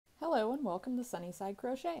Hello and welcome to Sunnyside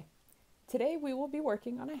Crochet. Today we will be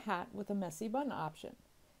working on a hat with a messy bun option.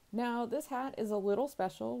 Now this hat is a little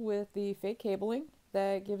special with the fake cabling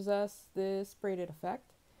that gives us this braided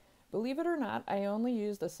effect. Believe it or not, I only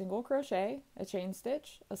used a single crochet, a chain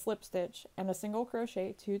stitch, a slip stitch, and a single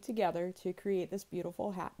crochet two together to create this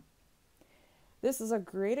beautiful hat. This is a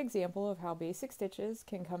great example of how basic stitches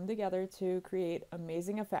can come together to create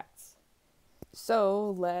amazing effects.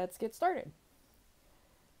 So let's get started.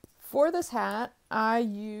 For this hat, I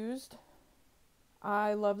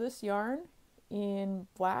love this yarn in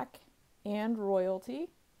black and royalty.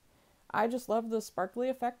 I just love the sparkly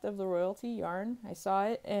effect of the royalty yarn. I saw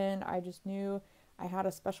it and I just knew I had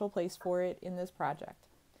a special place for it in this project.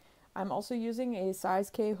 I'm also using a size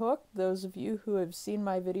K hook. Those of you who have seen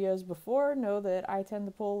my videos before know that I tend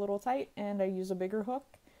to pull a little tight and I use a bigger hook.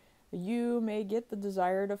 You may get the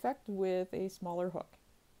desired effect with a smaller hook.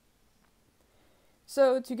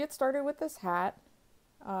 So to get started with this hat,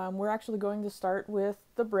 we're actually going to start with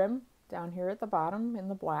the brim down here at the bottom in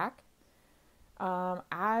the black.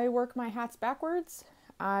 I work my hats backwards.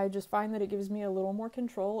 I just find that it gives me a little more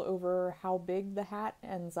control over how big the hat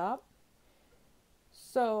ends up.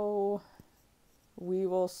 So we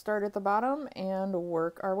will start at the bottom and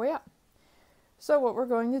work our way up. So what we're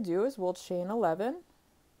going to do is we'll chain 11.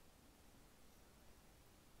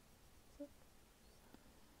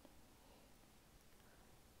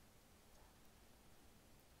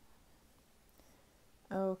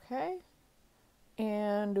 Okay,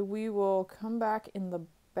 and we will come back in the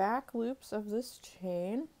back loops of this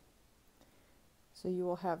chain. So you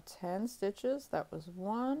will have 10 stitches. That was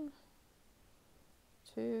 1,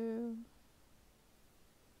 2,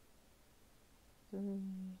 3,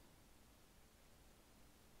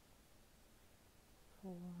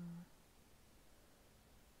 4,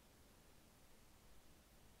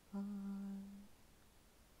 5,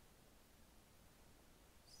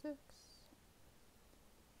 6.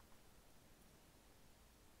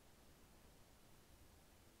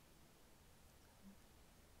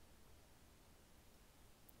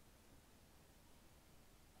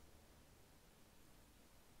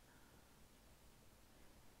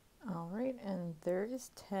 Alright, and there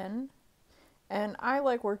is 10. And I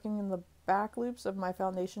like working in the back loops of my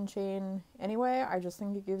foundation chain anyway. I just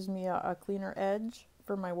think it gives me a cleaner edge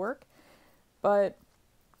for my work. But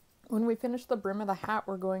when we finish the brim of the hat,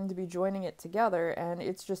 we're going to be joining it together, and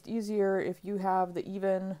it's just easier if you have the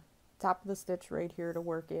even top of the stitch right here to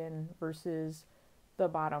work in versus the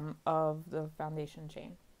bottom of the foundation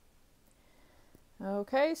chain.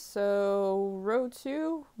 Okay, so row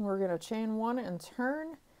 2, we're going to chain 1 and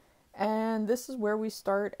turn. And this is where we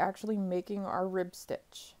start actually making our rib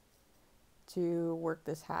stitch to work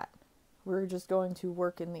this hat. We're just going to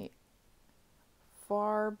work in the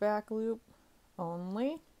far back loop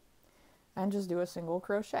only and just do a single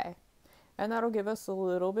crochet. And that'll give us a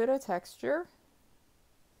little bit of texture.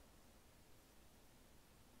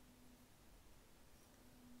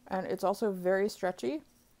 And it's also very stretchy.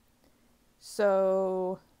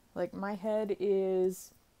 So, like, my head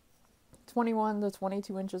is 21 to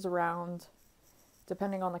 22 inches around,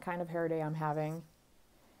 depending on the kind of hair day I'm having.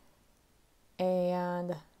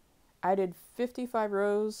 And I did 55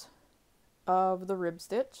 rows of the rib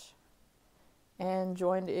stitch and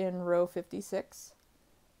joined in row 56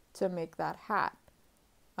 to make that hat.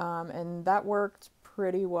 And that worked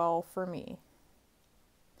pretty well for me.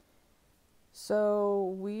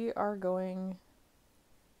 So we are going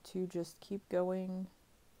to just keep going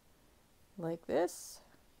like this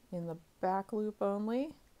in the back loop only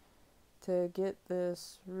to get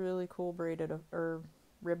this really cool braided or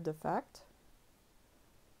ribbed effect.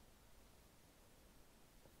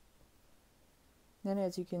 Then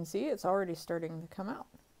as you can see, it's already starting to come out.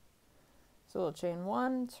 So we'll chain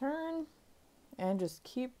 1, turn, and just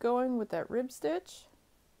keep going with that rib stitch.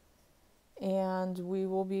 And we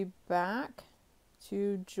will be back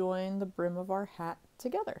to join the brim of our hat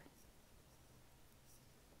together.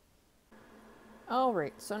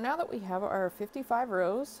 Alright, so now that we have our 55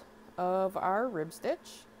 rows of our rib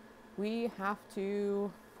stitch, we have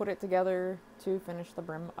to put it together to finish the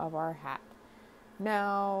brim of our hat.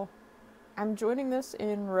 Now, I'm joining this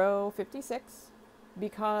in row 56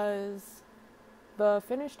 because the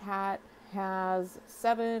finished hat has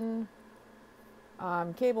 7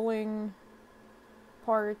 cabling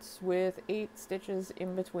parts with 8 stitches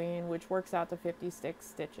in between, which works out to 56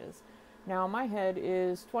 stitches. Now my head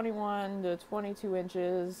is 21 to 22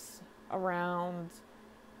 inches around,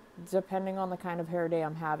 depending on the kind of hair day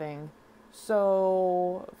I'm having.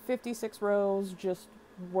 So 56 rows just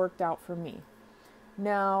worked out for me.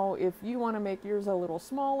 Now if you want to make yours a little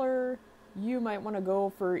smaller, you might want to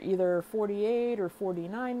go for either 48 or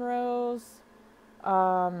 49 rows,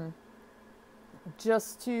 um,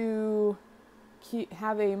 just to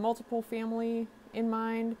have a multiple family in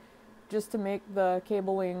mind, just to make the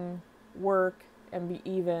cabling work and be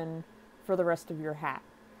even for the rest of your hat.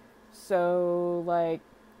 So like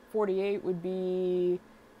 48 would be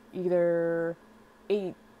either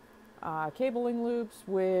 8 cabling loops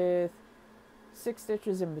with 6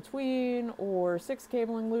 stitches in between, or 6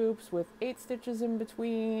 cabling loops with 8 stitches in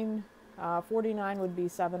between. 49 would be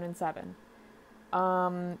 7 and 7.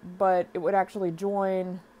 But it would actually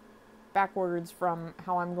join backwards from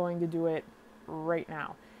how I'm going to do it right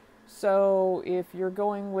now. So if you're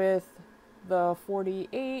going with the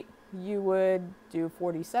 48, you would do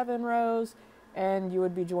 47 rows, and you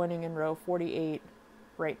would be joining in row 48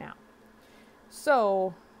 right now.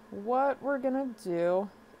 So what we're gonna do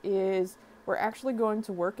is we're actually going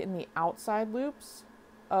to work in the outside loops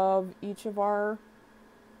of each of our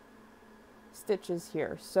stitches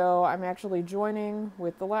here. So I'm actually joining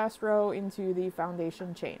with the last row into the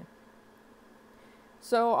foundation chain.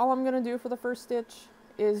 So all I'm going to do for the first stitch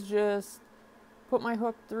is just put my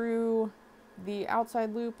hook through the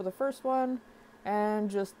outside loop of the first one and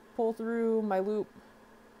just pull through my loop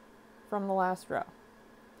from the last row.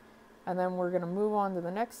 And then we're going to move on to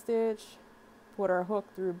the next stitch, put our hook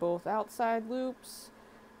through both outside loops,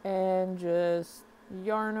 and just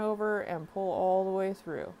yarn over and pull all the way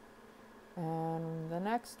through. And the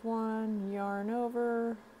next one, yarn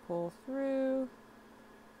over, pull through,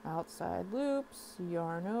 outside loops,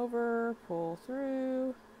 yarn over, pull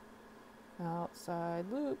through, outside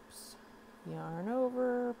loops, yarn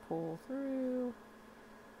over, pull through,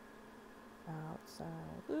 outside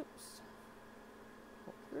loops,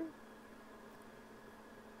 pull through.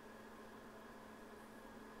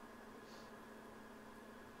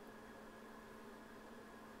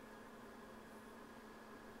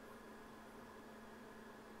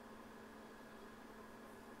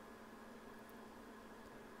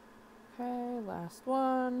 Okay, last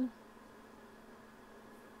one.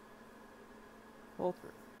 Pull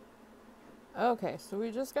through. Okay, so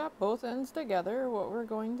we just got both ends together. What we're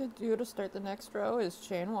going to do to start the next row is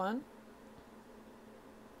chain 1,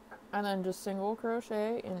 and then just single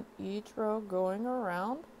crochet in each row going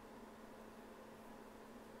around.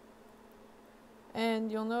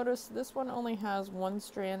 And you'll notice this one only has one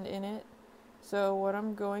strand in it. So what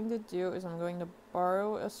I'm going to do is I'm going to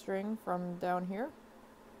borrow a string from down here,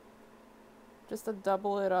 just to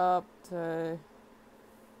double it up to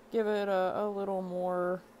give it a little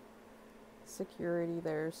more security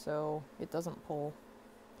there so it doesn't pull.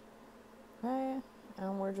 Okay,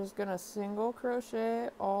 and we're just gonna single crochet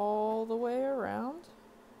all the way around.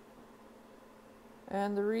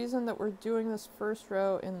 And the reason that we're doing this first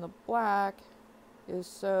row in the black is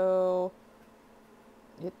so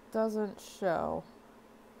it doesn't show.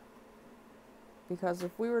 Because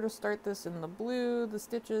if we were to start this in the blue, the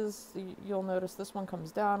stitches, you'll notice this one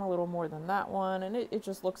comes down a little more than that one, and it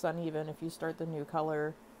just looks uneven if you start the new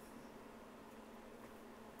color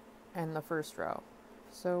in the first row.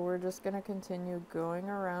 So we're just going to continue going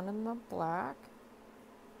around in the black.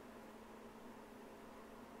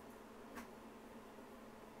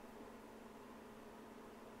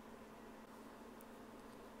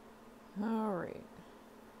 Alright.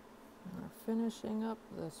 We're finishing up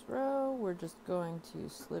this row. We're just going to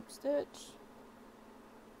slip stitch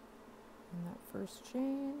in that first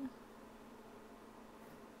chain.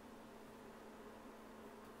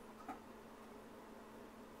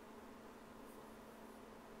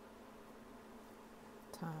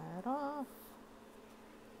 Tie it off.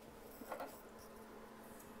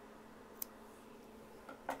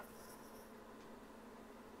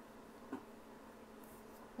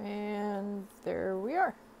 And there we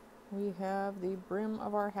are. We have the brim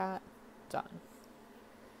of our hat done.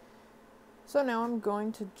 So now I'm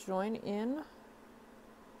going to join in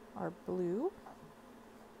our blue.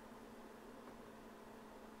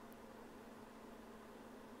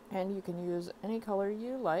 And you can use any color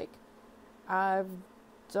you like. I've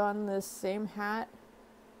done this same hat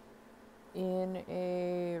in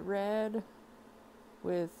a red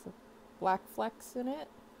with black flecks in it.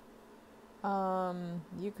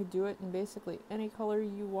 You could do it in basically any color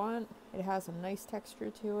you want. It has a nice texture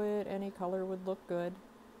to it. Any color would look good,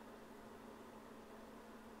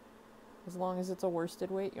 as long as it's a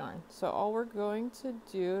worsted weight yarn. So all we're going to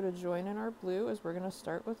do to join in our blue is we're going to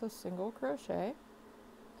start with a single crochet,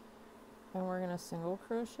 and we're going to single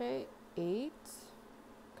crochet 8,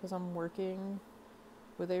 because I'm working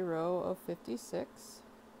with a row of 56.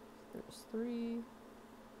 There's 3,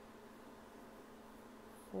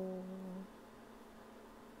 4,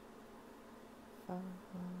 5,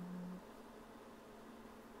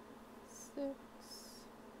 6,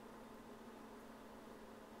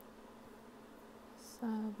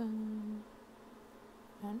 7,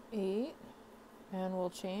 and 8, and we'll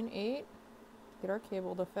chain 8, get our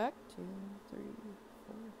cabled effect, 2, 3,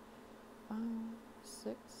 4, 5,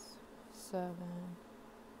 6, 7,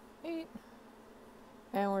 8,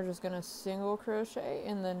 and we're just going to single crochet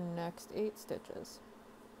in the next 8 stitches.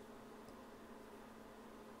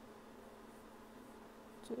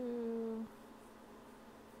 2,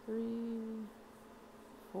 3,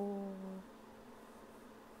 4,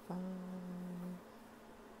 5,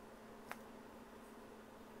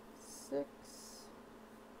 6,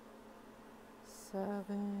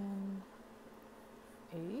 7,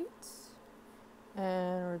 8,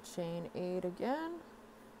 and we're chain 8 again,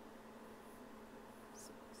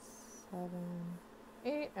 6, 7,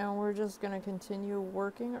 8, and we're just going to continue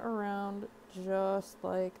working around just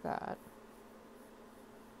like that.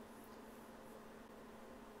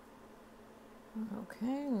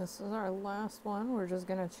 Okay, and this is our last one. We're just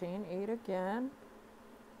going to chain 8 again,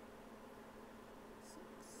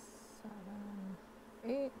 6,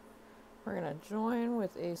 7, 8. We're going to join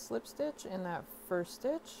with a slip stitch in that first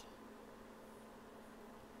stitch,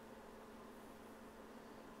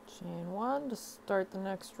 chain 1 to start the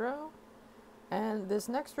next row, and this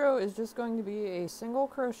next row is just going to be a single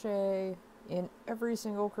crochet in every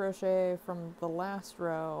single crochet from the last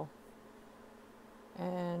row,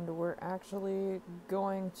 and we're actually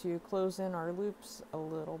going to close in our loops a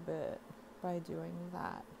little bit by doing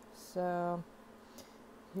that. So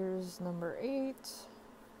here's number 8,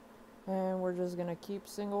 and we're just going to keep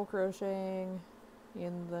single crocheting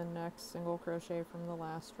in the next single crochet from the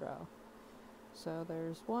last row. So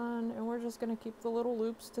there's 1, and we're just going to keep the little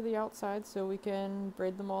loops to the outside so we can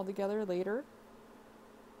braid them all together later.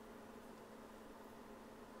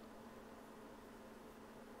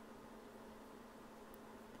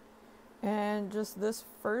 And just this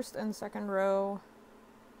first and second row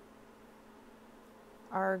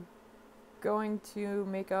are going to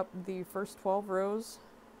make up the first 12 rows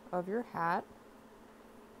of your hat,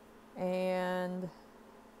 and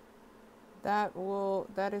that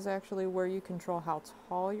is actually where you control how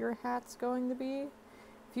tall your hat's going to be.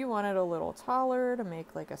 If you want it a little taller to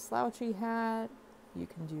make like a slouchy hat, you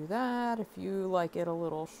can do that. If you like it a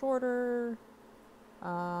little shorter,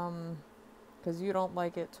 because you don't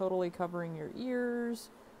like it totally covering your ears,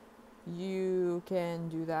 you can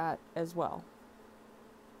do that as well.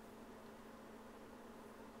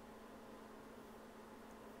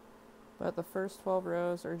 But the first 12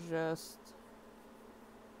 rows are just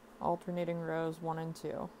alternating rows 1 and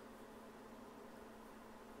 2.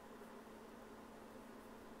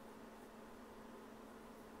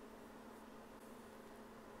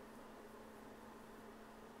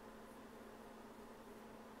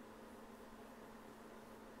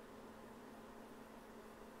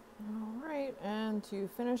 Alright, and to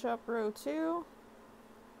finish up row 2,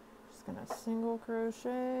 just gonna single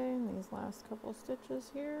crochet in these last couple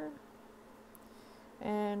stitches here.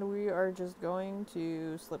 And we are just going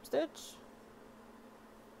to slip stitch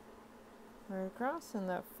right across in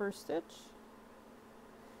that first stitch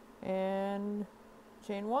and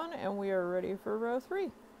chain 1, and we are ready for row 3.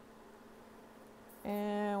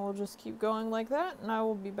 And we'll just keep going like that, and I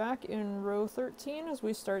will be back in row 13 as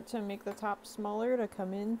we start to make the top smaller to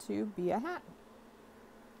come in to be a hat.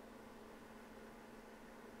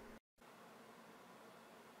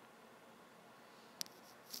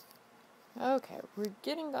 Okay, we're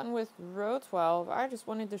getting done with row 12. I just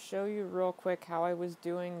wanted to show you real quick how I was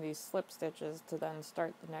doing these slip stitches to then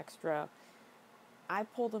start the next row. I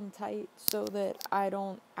pull them tight so that I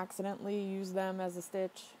don't accidentally use them as a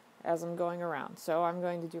stitch as I'm going around. So I'm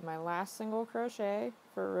going to do my last single crochet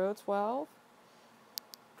for row 12.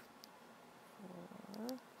 4,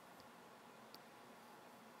 5,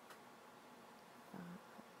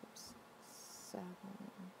 7,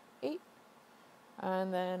 8.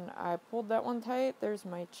 And then I pulled that one tight. There's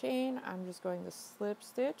my chain. I'm just going to slip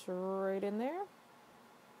stitch right in there.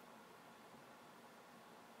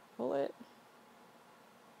 Pull it.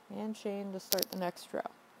 And chain to start the next row.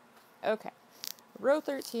 Okay. Row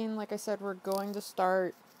 13, like I said, we're going to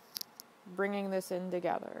start bringing this in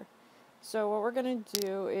together. So what we're going to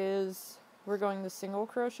do is we're going to single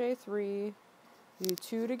crochet 3, do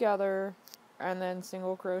 2 together, and then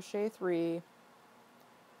single crochet 3,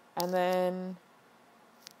 and then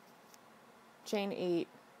chain 8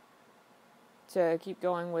 to keep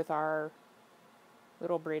going with our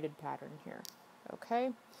little braided pattern here.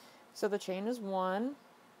 Okay, so the chain is 1,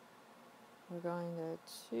 we're going to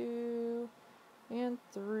 2 and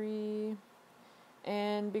 3,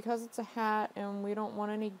 And because it's a hat and we don't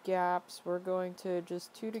want any gaps, we're going to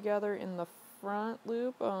just two together in the front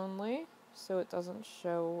loop only, so it doesn't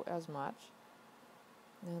show as much.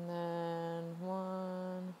 And then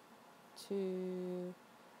 1, 2,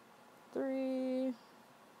 3,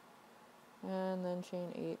 and then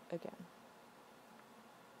chain 8 again.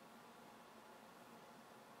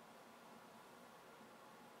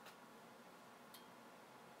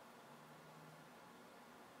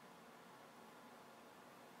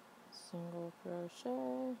 Single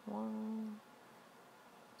crochet, 1,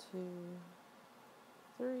 2,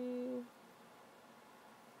 3,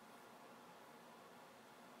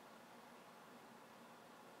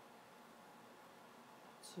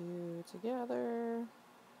 2 together,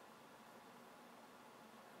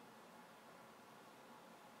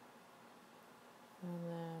 and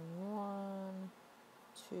then 1,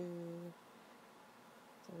 2,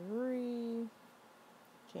 3,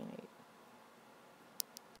 chain 8.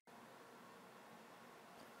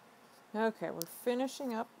 Okay, we're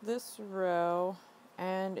finishing up this row,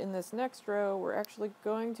 and in this next row we're actually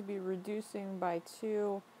going to be reducing by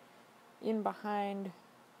 2 in behind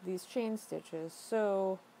these chain stitches.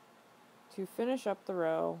 So to finish up the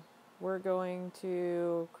row, we're going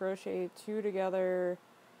to crochet 2 together.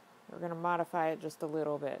 We're going to modify it just a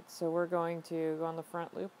little bit. So we're going to go on the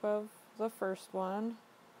front loop of the first one,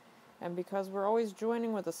 and because we're always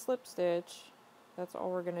joining with a slip stitch, that's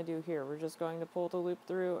all we're going to do here. We're just going to pull the loop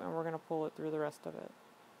through, and we're going to pull it through the rest of it.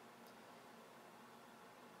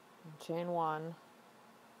 And chain 1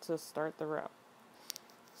 to start the row.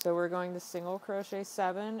 So we're going to single crochet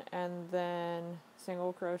 7 and then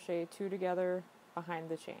single crochet 2 together behind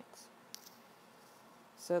the chains.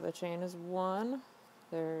 So the chain is 1,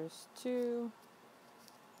 there's 2,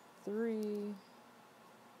 3,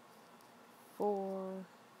 4,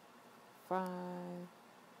 5,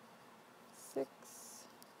 6,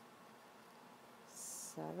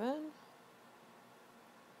 7.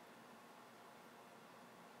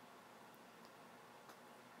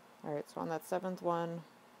 Alright, so on that 7th one,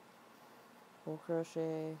 we'll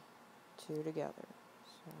crochet 2 together.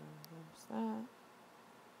 So there's that.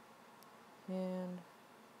 And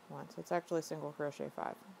 1. So it's actually single crochet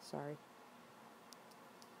 5. Sorry.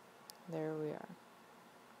 There we are.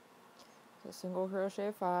 So single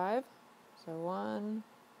crochet 5. So 1,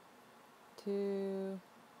 2,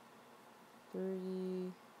 3,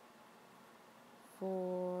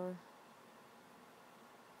 4,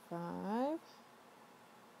 5.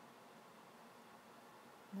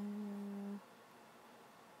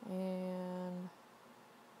 And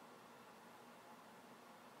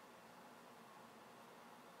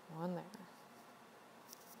 1 there.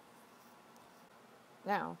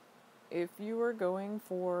 Now, if you were going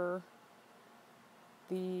for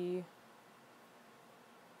the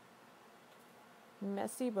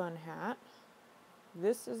messy bun hat,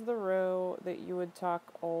 this is the row that you would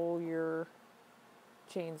tuck all your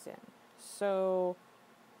chains in. So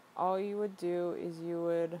all you would do is you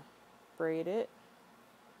would braid it,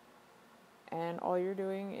 and all you're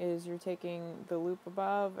doing is you're taking the loop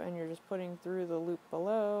above and you're just putting through the loop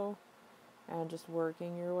below and just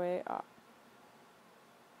working your way up.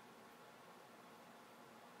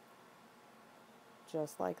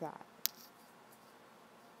 Just like that.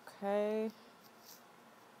 Okay.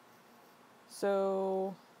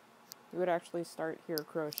 So you would actually start here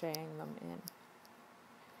crocheting them in.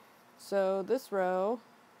 So this row,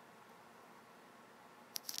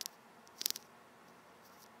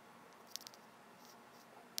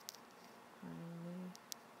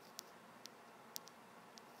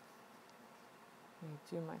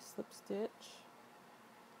 do my slip stitch,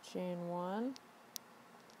 chain 1,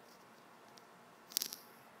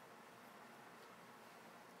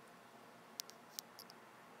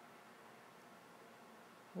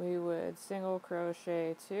 we would single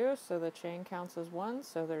crochet 2, so the chain counts as 1,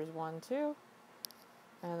 so there's 1, 2,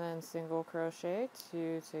 and then single crochet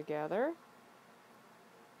 2 together,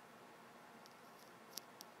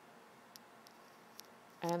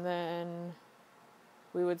 and then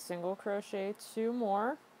we would single crochet 2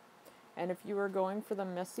 more. And if you were going for the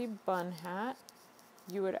messy bun hat,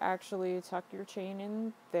 you would actually tuck your chain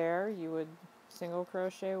in there. You would single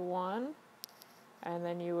crochet 1, and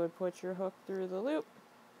then you would put your hook through the loop,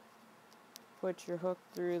 put your hook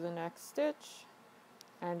through the next stitch,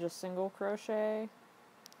 and just single crochet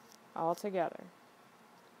all together.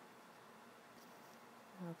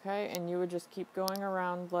 Okay, and you would just keep going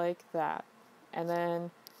around like that. And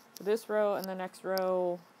then this row and the next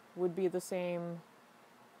row would be the same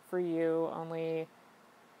for you, only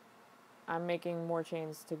I'm making more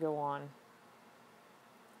chains to go on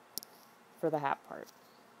for the hat part.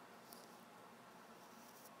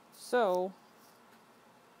 So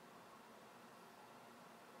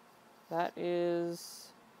that is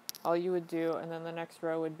all you would do, and then the next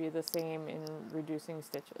row would be the same in reducing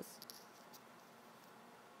stitches.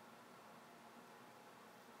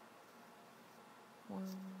 One,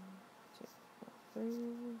 two,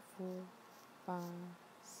 three, 4, 5,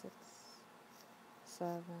 6,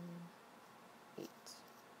 7, 8.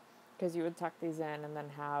 Because you would tuck these in and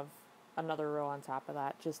then have another row on top of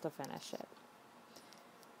that just to finish it.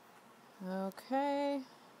 Okay.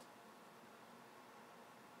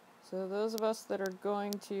 So those of us that are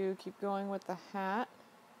going to keep going with the hat,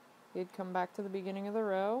 you'd come back to the beginning of the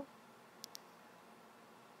row,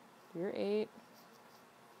 do your 8,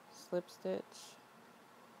 slip stitch,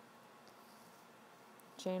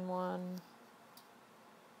 chain 1,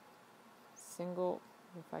 single,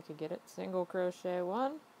 if I could get it, single crochet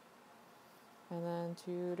 1, and then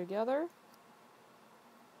 2 together,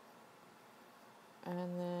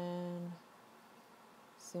 and then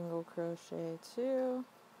single crochet 2,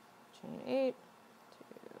 chain 8,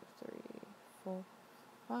 2, 3, 4,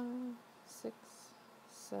 5, 6,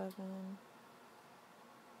 7,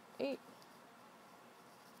 8.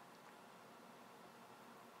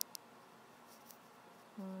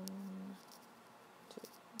 One,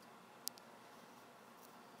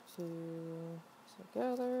 two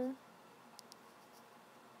together,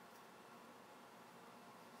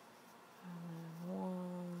 and then 1,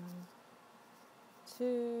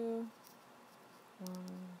 2, 1,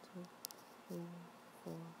 2, 3,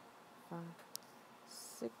 4, 5,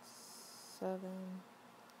 6, 7,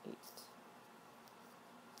 8.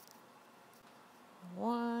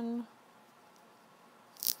 1,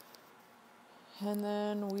 and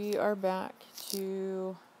then we are back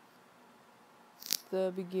to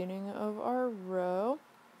the beginning of our row.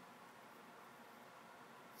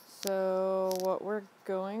 So what we're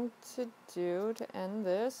going to do to end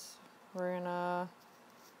this, we're gonna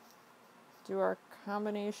do our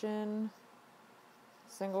combination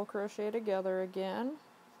single crochet together again,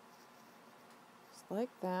 just like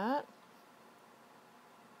that.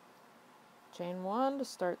 Chain 1 to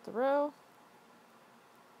start the row,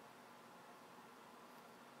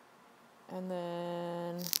 and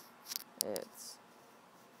then it's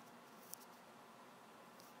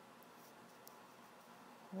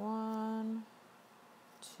 1,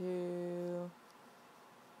 2,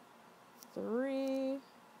 3,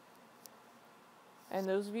 and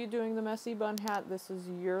those of you doing the messy bun hat, this is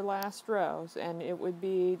your last rows, and it would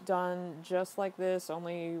be done just like this,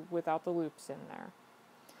 only without the loops in there.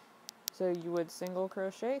 So you would single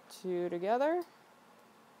crochet 2 together,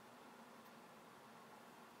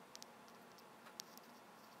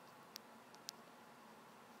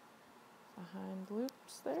 behind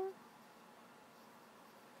loops there,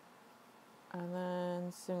 and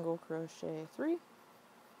then single crochet 3,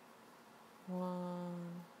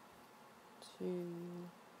 1, 2,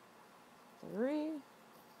 3,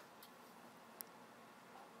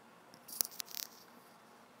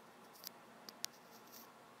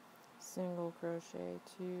 single crochet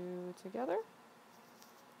 2 together,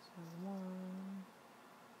 so 1,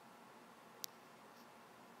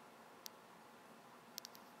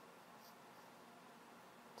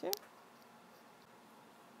 2,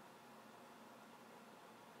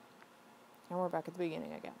 and we're back at the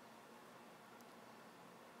beginning again.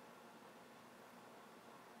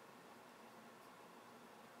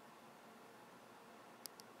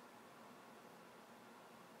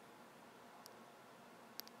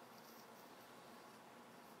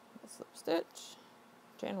 Slip stitch,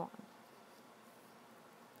 chain 1.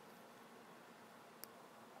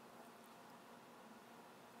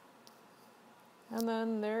 And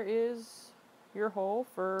then there is your hole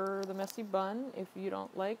for the messy bun. If you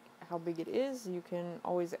don't like how big it is, you can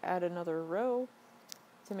always add another row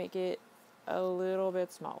to make it a little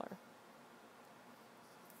bit smaller.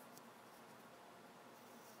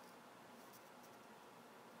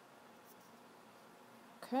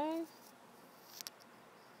 Okay.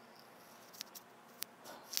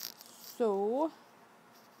 So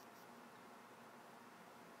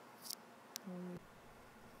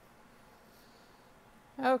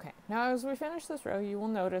okay, now as we finish this row, you will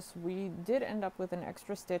notice we did end up with an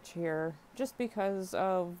extra stitch here just because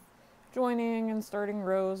of joining and starting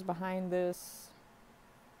rows behind this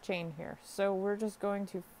chain here. So we're just going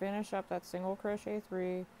to finish up that single crochet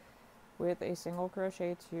 3 with a single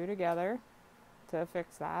crochet 2 together to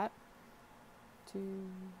fix that. 2,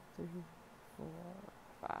 3, 4,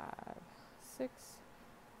 5, 6,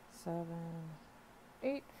 7,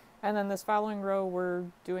 8. And then this following row we're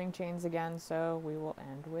doing chains again, so we will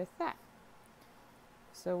end with that.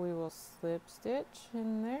 So we will slip stitch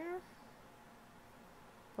in there,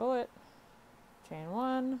 pull it, chain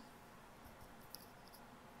 1,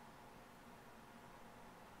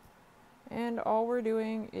 and all we're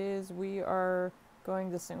doing is we are going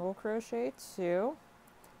to single crochet 2,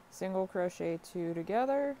 single crochet 2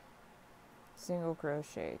 together, single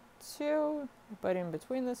crochet 2, but in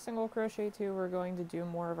between the single crochet 2 we're going to do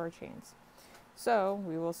more of our chains. So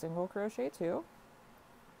we will single crochet 2,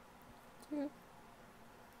 2,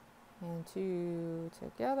 and 2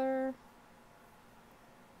 together,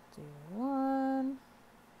 do 1,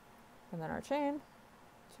 and then our chain,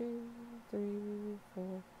 2, 3,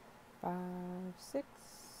 4, 5, 6,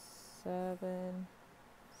 7,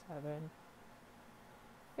 7,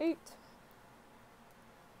 8,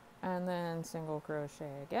 and then single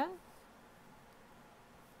crochet again,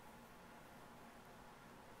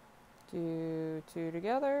 do 2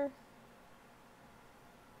 together,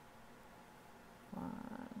 1,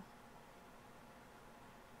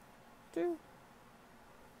 2,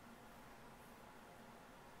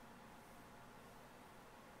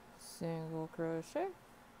 single crochet,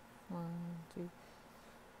 1, 2,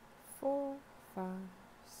 4, 5,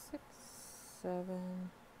 6, 7,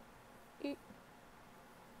 8,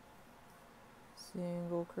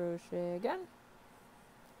 single crochet again,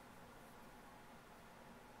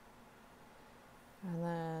 and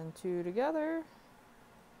then 2 together,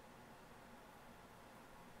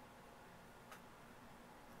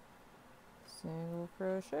 single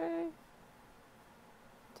crochet,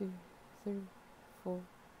 2, 3, 4,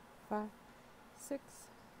 5, 6,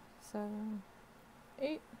 7,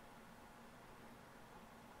 8,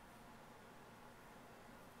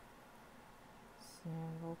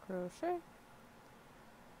 single crochet,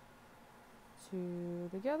 2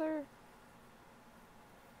 together,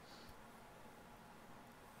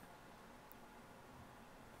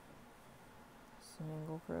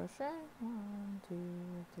 single crochet, 1, 2,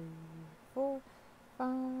 3, 4,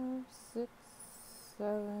 5, 6,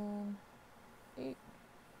 7, 8,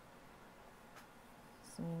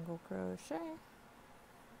 single crochet,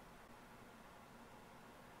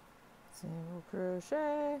 single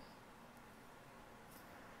crochet,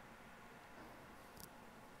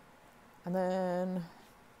 and then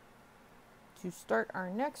to start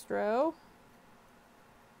our next row,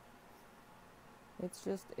 it's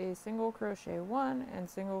just a single crochet 1 and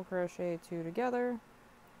single crochet 2 together,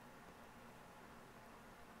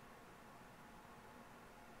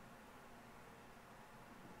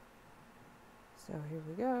 so here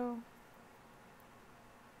we go.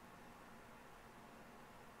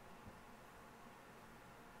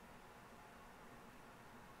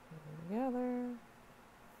 Together,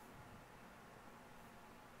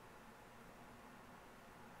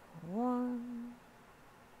 1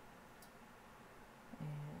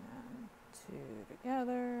 and 2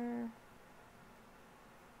 together,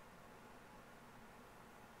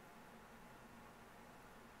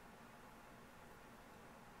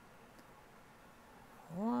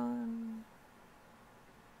 1,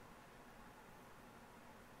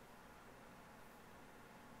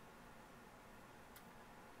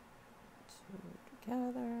 2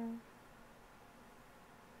 together,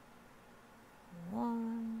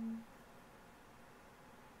 1,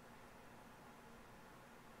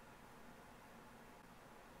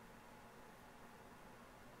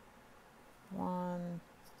 1,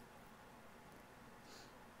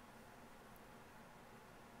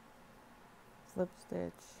 slip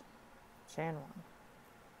stitch, chain 1.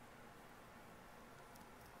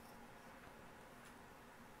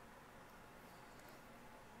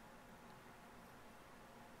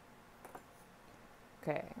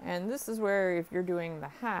 Okay, and this is where if you're doing the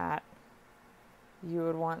hat, you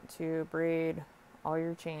would want to braid all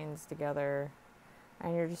your chains together,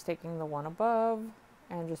 and you're just taking the one above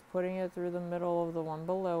and just putting it through the middle of the one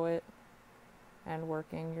below it and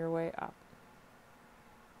working your way up.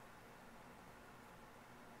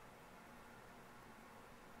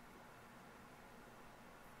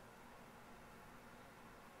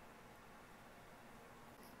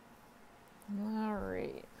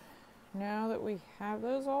 Alright, now that we have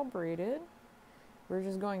those all braided, we're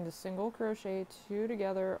just going to single crochet 2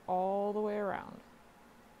 together all the way around.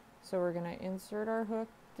 So we're going to insert our hook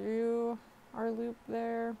through our loop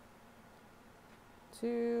there,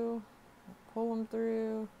 2, pull them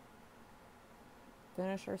through,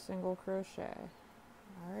 finish our single crochet.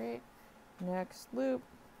 Alright, next loop,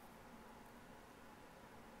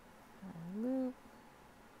 our loop,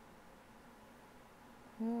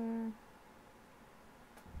 there,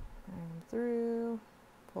 and through,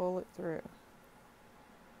 pull it through.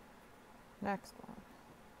 Next one,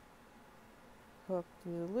 hook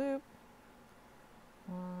through the loop,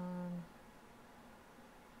 1,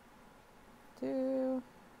 2,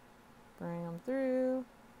 bring them through,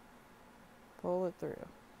 pull it through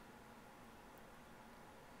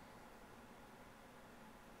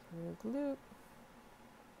the loop.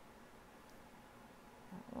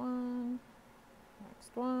 That one,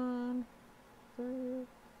 next one, through,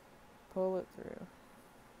 pull it through.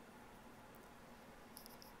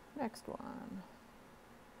 Next one.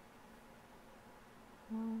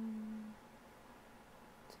 1,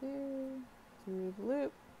 2, through the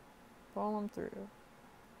loop, pull them through.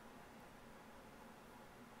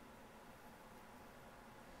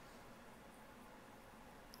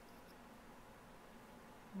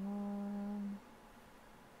 One,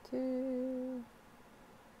 two,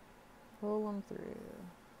 pull them through.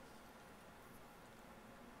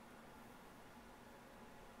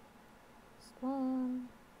 Next one.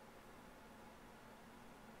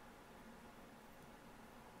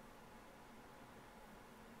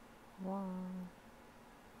 One,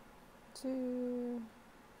 two,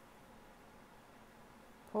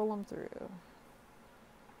 pull them through.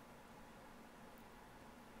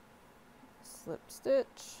 Slip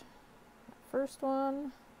stitch, first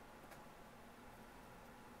one,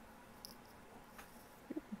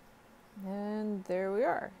 and there we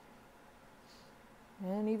are.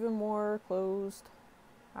 And even more closed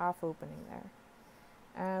off opening there.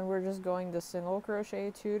 And we're just going to single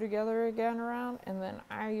crochet 2 together again around, and then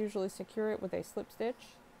I usually secure it with a slip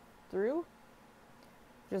stitch through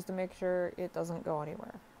just to make sure it doesn't go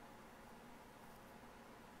anywhere.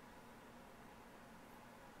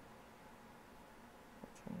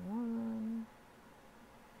 Chain 1,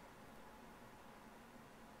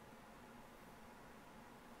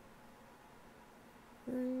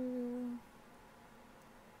 through,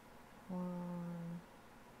 1,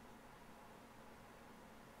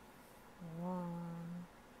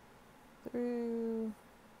 through,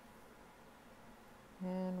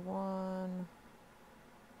 and 1,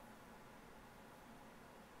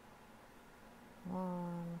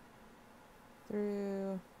 1,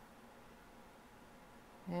 through,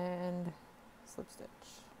 and slip stitch.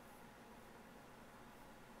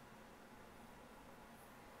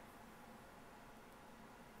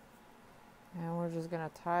 And we're just going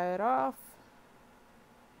to tie it off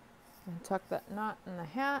and tuck that knot in the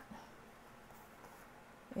hat.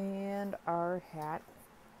 And our hat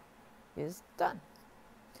is done.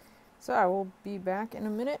 So I will be back in a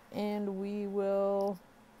minute and we will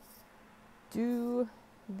do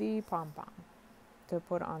the pom-pom to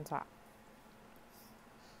put on top.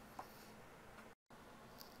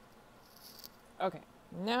 Okay,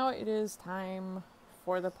 now it is time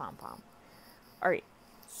for the pom-pom. Alright,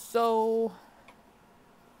 so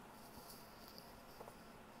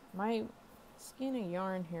my skein of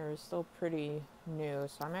yarn here is still pretty new,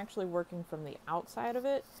 so I'm actually working from the outside of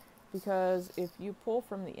it, because if you pull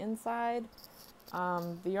from the inside,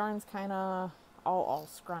 the yarn's kind of all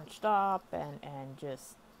scrunched up and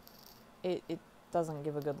just it doesn't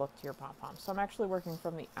give a good look to your pom-pom. So I'm actually working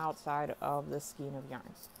from the outside of the skein of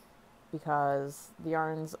yarns because the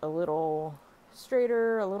yarn's a little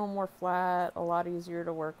straighter, a little more flat, a lot easier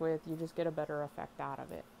to work with. You just get a better effect out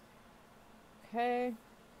of it. Okay,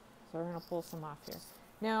 so we're going to pull some off here.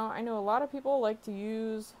 Now, I know a lot of people like to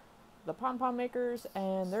use the pom-pom makers,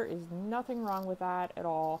 and there is nothing wrong with that at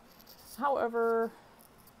all. However,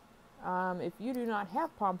 if you do not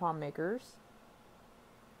have pom-pom makers,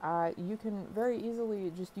 you can very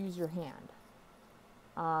easily just use your hand.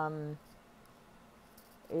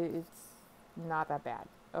 It's not that bad.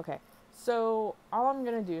 Okay, so all I'm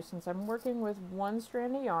going to do, since I'm working with one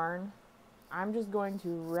strand of yarn, I'm just going to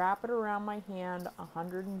wrap it around my hand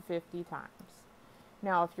 150 times.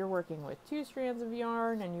 Now, if you're working with 2 strands of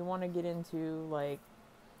yarn and you want to get into, like,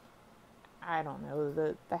 I don't know,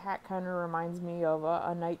 the hat kind of reminds me of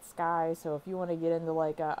a night sky, so if you want to get into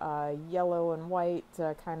like a yellow and white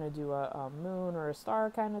to kind of do a moon or a star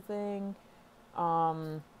kind of thing,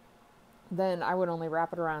 then I would only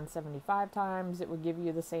wrap it around 75 times. It would give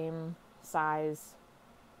you the same size.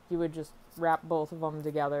 You would just wrap both of them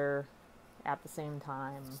together at the same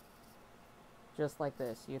time, just like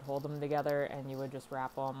this. You'd hold them together and you would just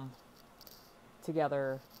wrap them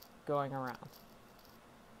together going around.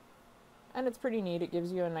 And it's pretty neat. It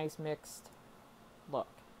gives you a nice mixed look.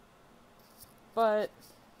 But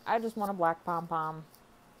I just want a black pom-pom,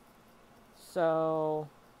 so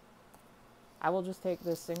I will just take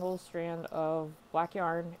this single strand of black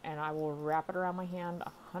yarn and I will wrap it around my hand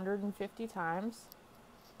 150 times.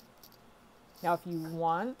 Now, if you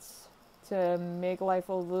want to make life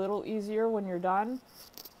a little easier when you're done,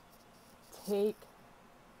 take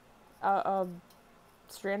a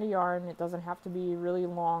strand of yarn. It doesn't have to be really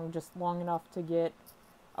long, just long enough to get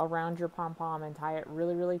around your pom-pom and tie it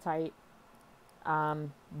really, really tight.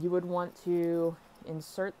 You would want to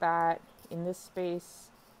insert that in this space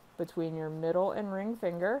between your middle and ring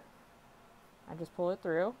finger. I just pull it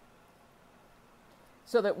through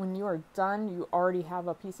so that when you are done, you already have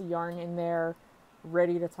a piece of yarn in there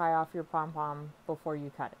ready to tie off your pom-pom before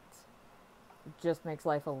you cut it. It just makes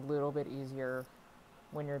life a little bit easier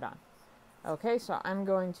when you're done. Okay, so I'm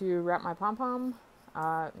going to wrap my pom-pom,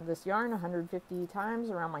 this yarn 150 times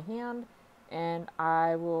around my hand, and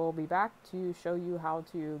I will be back to show you how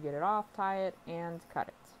to get it off, tie it, and cut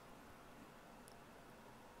it.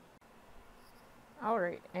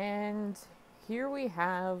 Alright, and here we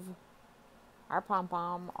have our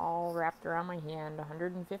pom-pom all wrapped around my hand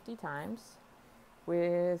 150 times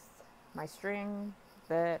with my string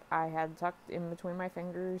that I had tucked in between my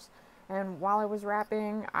fingers. And while I was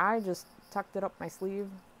wrapping, I just tucked it up my sleeve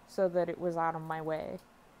so that it was out of my way.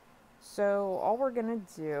 So all we're gonna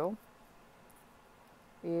do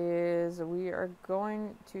is we are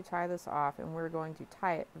going to tie this off, and we're going to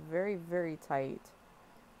tie it very, very tight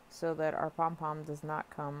so that our pom-pom does not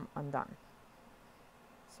come undone.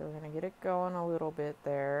 So we're going to get it going a little bit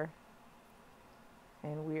there,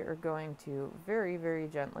 and we are going to very, very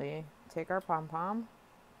gently take our pom-pom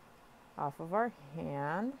off of our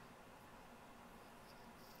hand.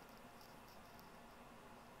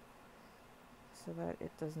 So that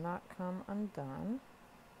it does not come undone.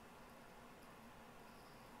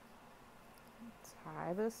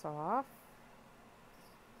 Tie this off.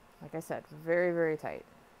 Like I said, very, very tight.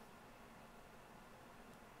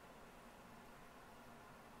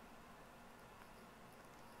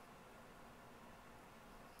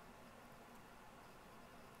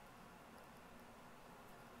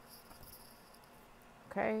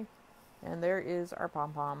 Okay, and there is our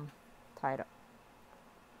pom-pom tied up.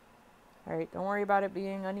 Alright, don't worry about it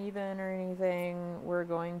being uneven or anything. We're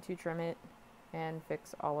going to trim it and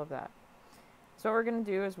fix all of that. So what we're going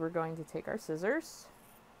to do is we're going to take our scissors,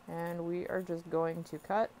 and we are just going to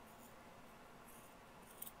cut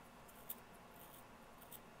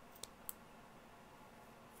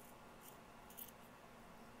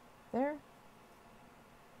there.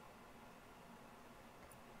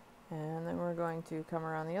 And then we're going to come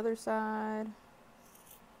around the other side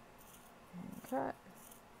and cut.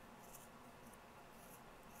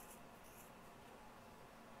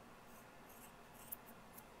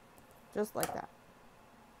 Just like that.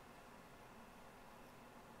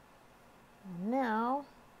 And now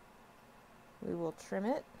we will trim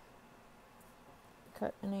it,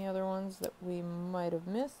 cut any other ones that we might have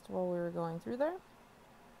missed while we were going through there.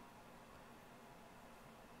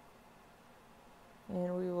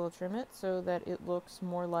 And we will trim it so that it looks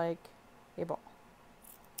more like a ball.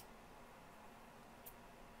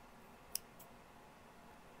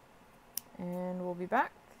 And we'll be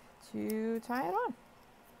back to tie it on.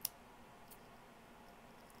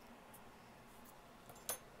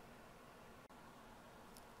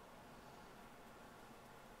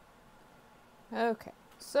 Okay,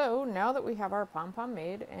 so now that we have our pom-pom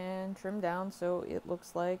made and trimmed down so it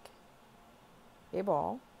looks like a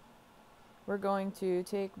ball, we're going to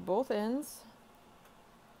take both ends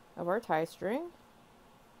of our tie string,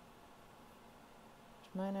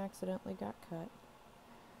 which mine accidentally got cut,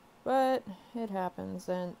 but it happens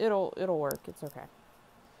and it'll work, it's okay.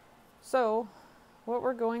 So what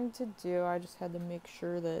we're going to do, I just had to make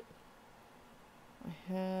sure that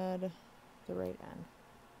I had the right end.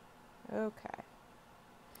 Okay.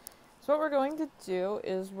 So what we're going to do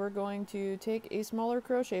is we're going to take a smaller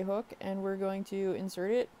crochet hook and we're going to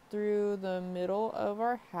insert it through the middle of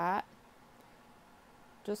our hat,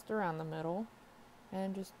 just around the middle,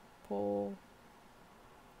 and just pull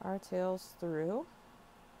our tails through.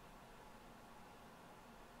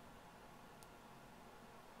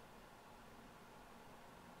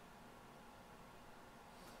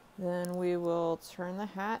 Then we will turn the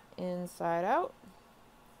hat inside out.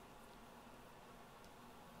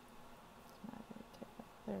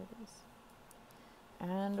 There it is.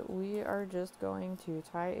 And we are just going to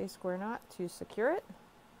tie a square knot to secure it.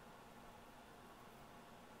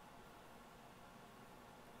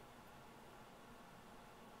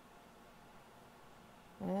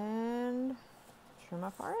 And trim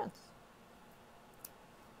off our ends.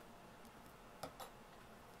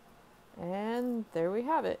 And there we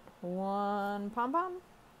have it. One pom-pom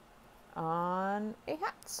on a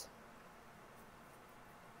hat.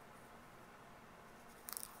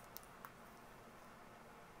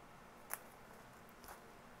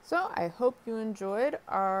 So I hope you enjoyed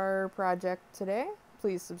our project today.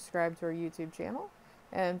 Please subscribe to our YouTube channel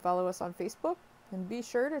and follow us on Facebook. And be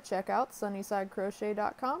sure to check out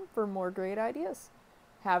sunnysidecrochet.com for more great ideas.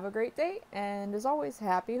 Have a great day, and as always,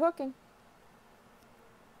 happy hooking!